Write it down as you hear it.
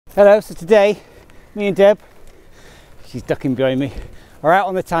Hello, so today, me and Deb, she's ducking behind me, are out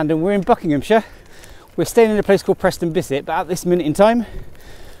on the Tandem. We're in Buckinghamshire. We're staying in a place called Preston Bissett, but at this minute in time,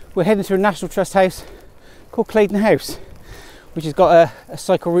 we're heading to a National Trust house called Claydon House, which has got a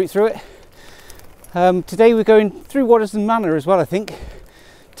cycle route through it. Today we're going through Waddesdon Manor as well, I think,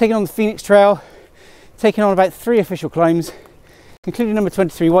 taking on the Phoenix Trail, taking on about 3 official climbs, including number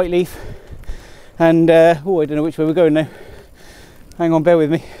 23 Whiteleaf, and oh, I don't know which way we're going now. Hang on, bear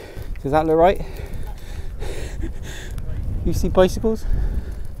with me. Does that look right? You see bicycles?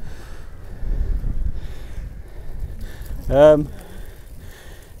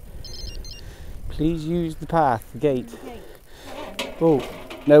 Please use the path, the gate. Oh,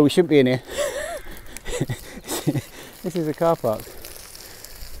 no, we shouldn't be in here. This is a car park.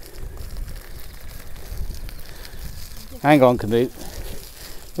 Hang on, Canute.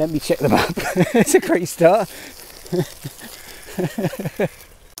 Let me check the map. It's a great start.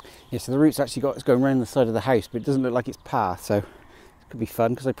 Yeah, so the route's actually got us going around the side of the house, but it doesn't look like it's path, so it could be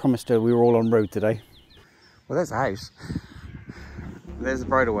fun because I promised her we were all on road today. Well, there's the house. There's the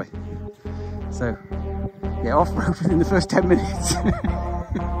bridleway. So, yeah, off-road within the first 10 minutes.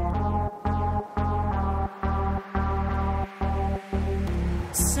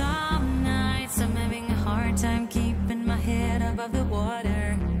 Some nights I'm having a hard time keeping my head above the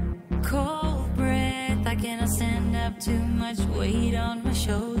water. Cold breath, I cannot stand up, too much weight on my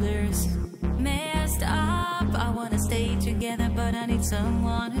shoulders. Messed up, I wanna stay together, but I need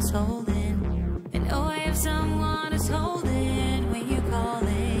someone who's holding. And oh, I have someone who's holding when you call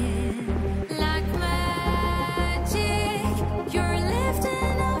it. Like magic, you're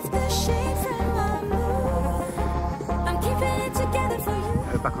lifting off the shade from my mood. I'm keeping it together for you.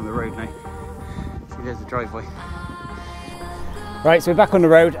 We're back on the road now. See, there's the driveway. Right, so we're back on the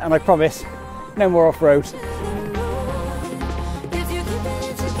road, and I promise, no more off-road.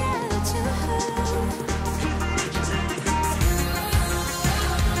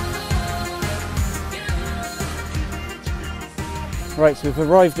 Right, so we've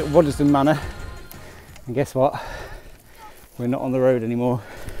arrived at Waddesdon Manor, and guess what? We're not on the road anymore.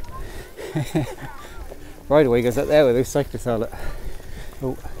 Right away goes up there where those cyclists are. Look.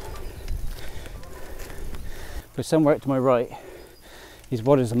 Oh. But somewhere up to my right is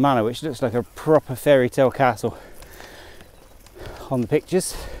Waddesdon Manor, which looks like a proper fairy tale castle on the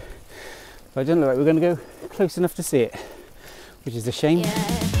pictures. But it doesn't look like we're going to go close enough to see it, which is a shame.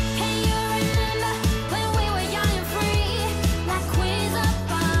 Yeah.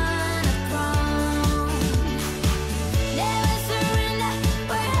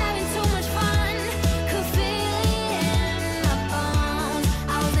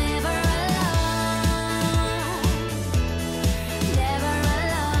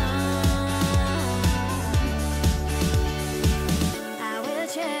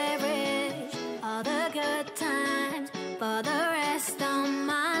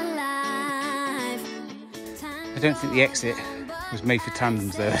 I don't think the exit was made for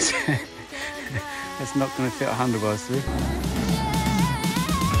tandems though. That's not going to fit our handlebars through.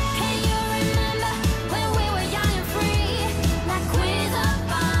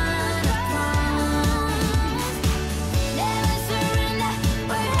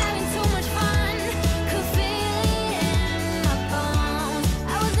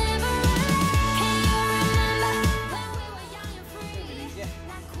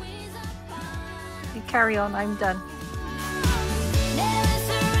 Carry on, I'm done.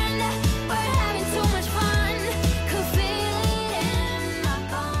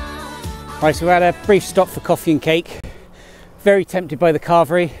 Right, so we had a brief stop for coffee and cake. Very tempted by the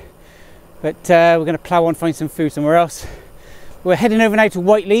carvery, but we're going to plough on, find some food somewhere else. We're heading over now to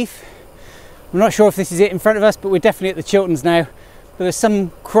Whiteleaf. I'm not sure if this is it in front of us, but we're definitely at the Chilterns now. But there's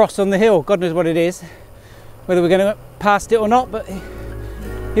some cross on the hill, God knows what it is. Whether we're going to past it or not, but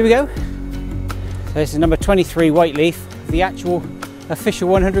here we go. So this is number 23 Whiteleaf, the actual official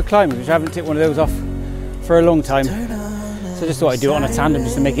 100 climbers, which I haven't tipped one of those off for a long time. So I just thought I'd do it on a tandem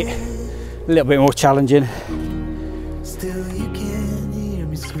just to make it a little bit more challenging. Still you can hear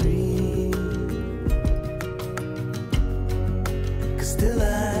me scream, 'cause still I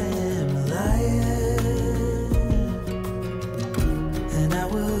am a lion, and I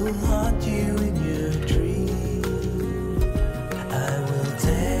will haunt you in your dream. I will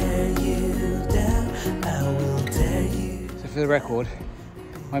tear you down, I will tear you. So for the record,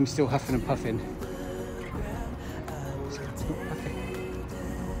 I'm still huffing and puffing.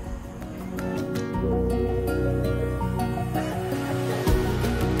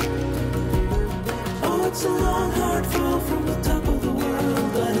 It's a long hard fall from the top of the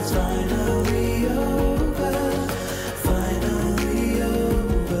world, but it's finally over, finally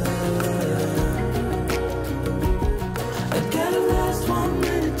over.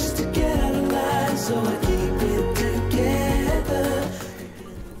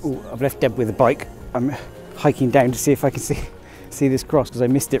 I've left Deb with the bike. I'm hiking down to see if I can see this cross because I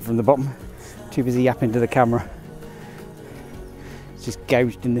missed it from the bottom. Too busy yapping to the camera. It's just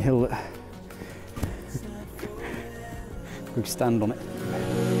gouged in the hill that we stand on it.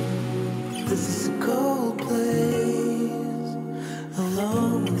 This is a cold place,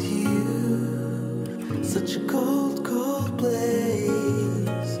 alone with you. Such a cold, cold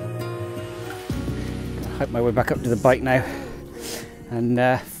place. I hope my way back up to the bike now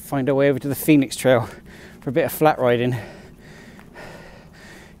and find our way over to the Phoenix Trail for a bit of flat riding.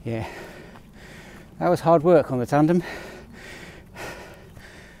 Yeah, that was hard work on the Tandem.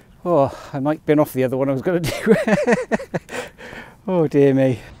 Oh, I might bin off the other one I was going to do. Oh dear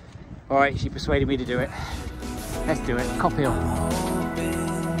me. Alright, she persuaded me to do it. Let's do it. Copy on.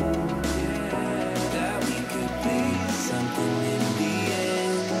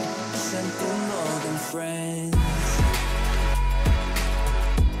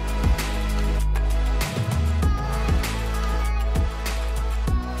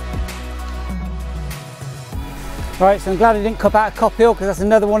 Right, so I'm glad I didn't cut out a Cop Hill because that's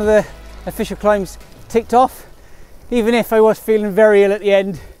another one of the official climbs ticked off, even if I was feeling very ill at the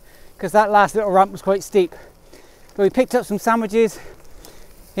end because that last little ramp was quite steep. But we picked up some sandwiches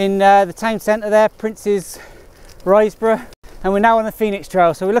in the town centre there, Prince's Riseborough, and we're now on the Phoenix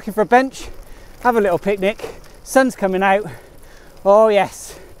Trail. So we're looking for a bench, have a little picnic, sun's coming out. Oh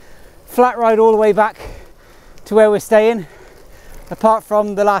yes, flat ride all the way back to where we're staying, apart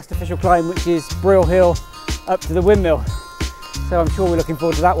from the last official climb, which is Brill Hill up to the Windmill. So I'm sure we're looking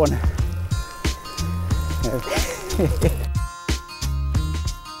forward to that one.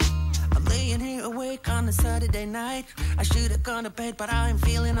 I'm laying here awake on a Saturday night. I should have gone to bed, but I'm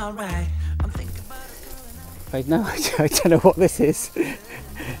feeling alright. I'm thinking about it. I know, I don't know what this is.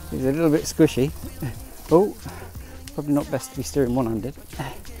 It's a little bit squishy. Oh, probably not best to be steering one-handed.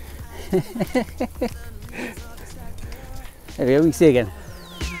 There we go, we can see again.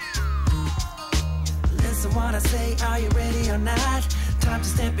 What I say, are you ready or not? Time to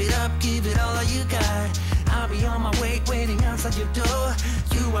step it up, give it all you got. I'll be on my way, waiting outside your door.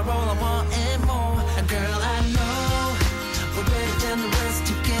 You are all I want and more. And girl, I know we're better than the rest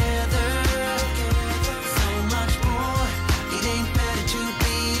together. So much more, it ain't better to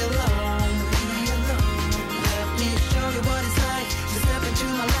be alone. Let me show you what it's like to step into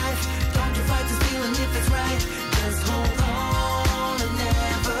my life. Don't you fight this feeling if it's right. Just hold on and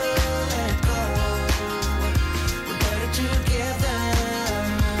never let go.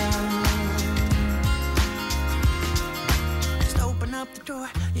 Up the door,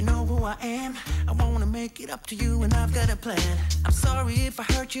 you know who I am. I wanna make it up to you and I've got a plan. I'm sorry if I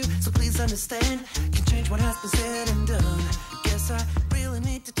hurt you, so please understand. Can change what has been said and done. Guess I really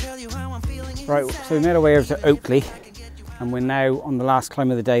need to tell you how I'm feeling. Right, so we made our way over to Oakley and we're now on the last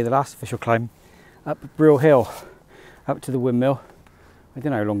climb of the day, the last official climb, up Brill Hill, up to the Windmill. I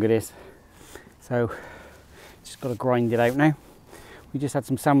don't know how long it is, so just got to grind it out now. We just had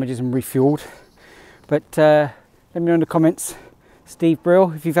some sandwiches and refueled, but let me know in the comments, Steve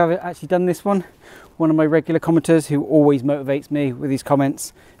Brill, if you've ever actually done this one of my regular commenters who always motivates me with his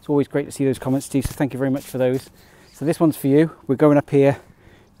comments. It's always great to see those comments, Steve, so thank you very much for those. So this one's for you. We're going up here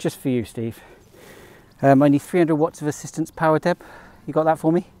just for you, Steve. I need 300 watts of assistance power, Deb. You got that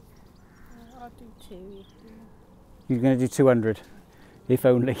for me? I'll do 2. You're going to do 200, if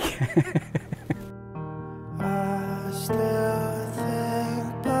only. I still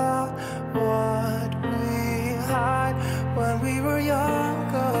think about what we had when we were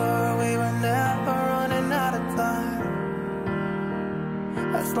younger. We were never running out of time.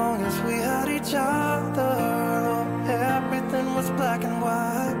 As long as we had each other, oh, everything was black and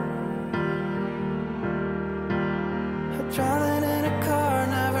white. Driving in a car,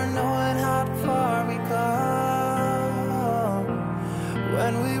 never knowing how far we go.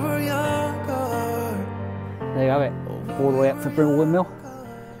 When we were younger. There you have it, all the way up to Brill Windmill.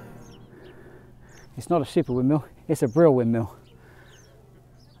 It's not a super windmill, it's a Brill Windmill.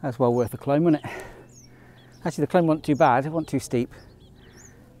 That's well worth the climb, wasn't it? Actually, the climb wasn't too bad, it wasn't too steep,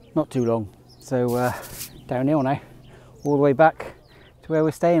 not too long. So downhill now, all the way back to where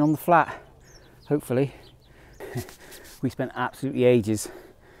we're staying on the flat, hopefully. We spent absolutely ages.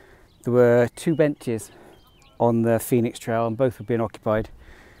 There were 2 benches on the Phoenix Trail and both have been occupied.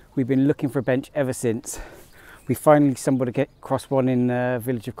 We've been looking for a bench ever since. We finally stumbled across one in the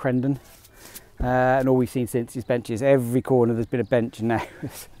village of Crendon, and all we've seen since is benches. Every corner there's been a bench and now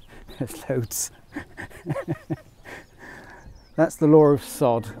there's loads. That's the law of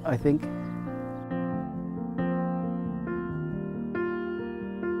sod, I think.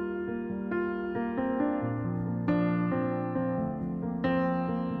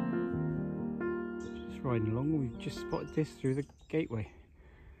 just spotted this through the gateway.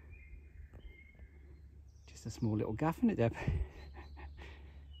 Just a small little gaff in it, Deb.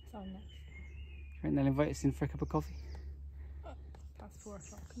 So next. Do you think they'll invite us in for a cup of coffee? Past 4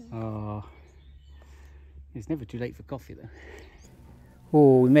 o'clock now. Oh, it's never too late for coffee though.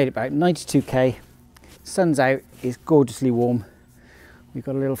 Oh, we made it about 92k. Sun's out, it's gorgeously warm. We've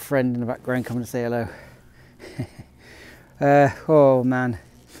got a little friend in the background coming to say hello. Oh man,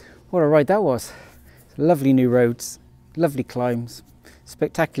 what a ride that was. Lovely new roads, lovely climbs,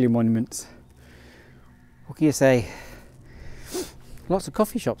 spectacular monuments. What can you say? Lots of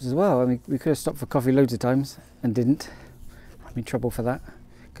coffee shops as well. I mean, we could have stopped for coffee loads of times and didn't. I'm in trouble for that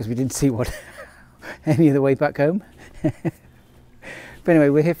because we didn't see one any of the way back home. But anyway,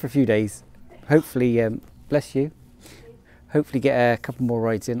 we're here for a few days. Hopefully, bless you, hopefully get a couple more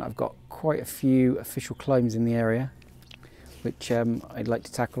rides in. I've got quite a few official climbs in the area, which I'd like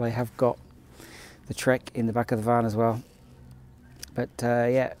to tackle. I have got the trek in the back of the van as well. But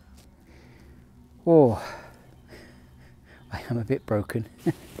yeah, oh, I am a bit broken.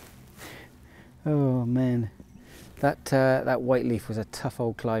 Oh man, that white leaf was a tough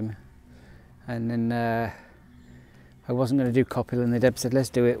old climb. And then I wasn't going to do Coppill, and the Deb said let's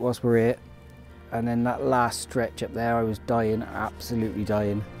do it whilst we're here. And then that last stretch up there, I was dying, absolutely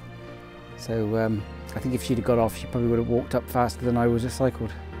dying. So I think if she'd have got off, she probably would have walked up faster than I was just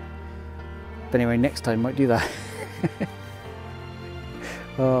cycled. But anyway, next time might do that.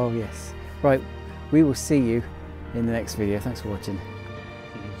 Oh yes. Right, we will see you in the next video. Thanks for watching.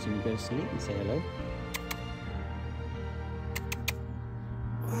 You can go to sleep and say hello.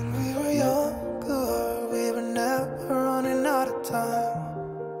 When we were younger, we were never running out of time.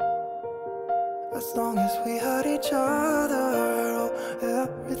 As long as we had each other, oh,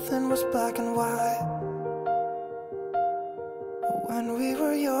 everything was black and white. When we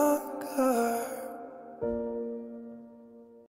were younger.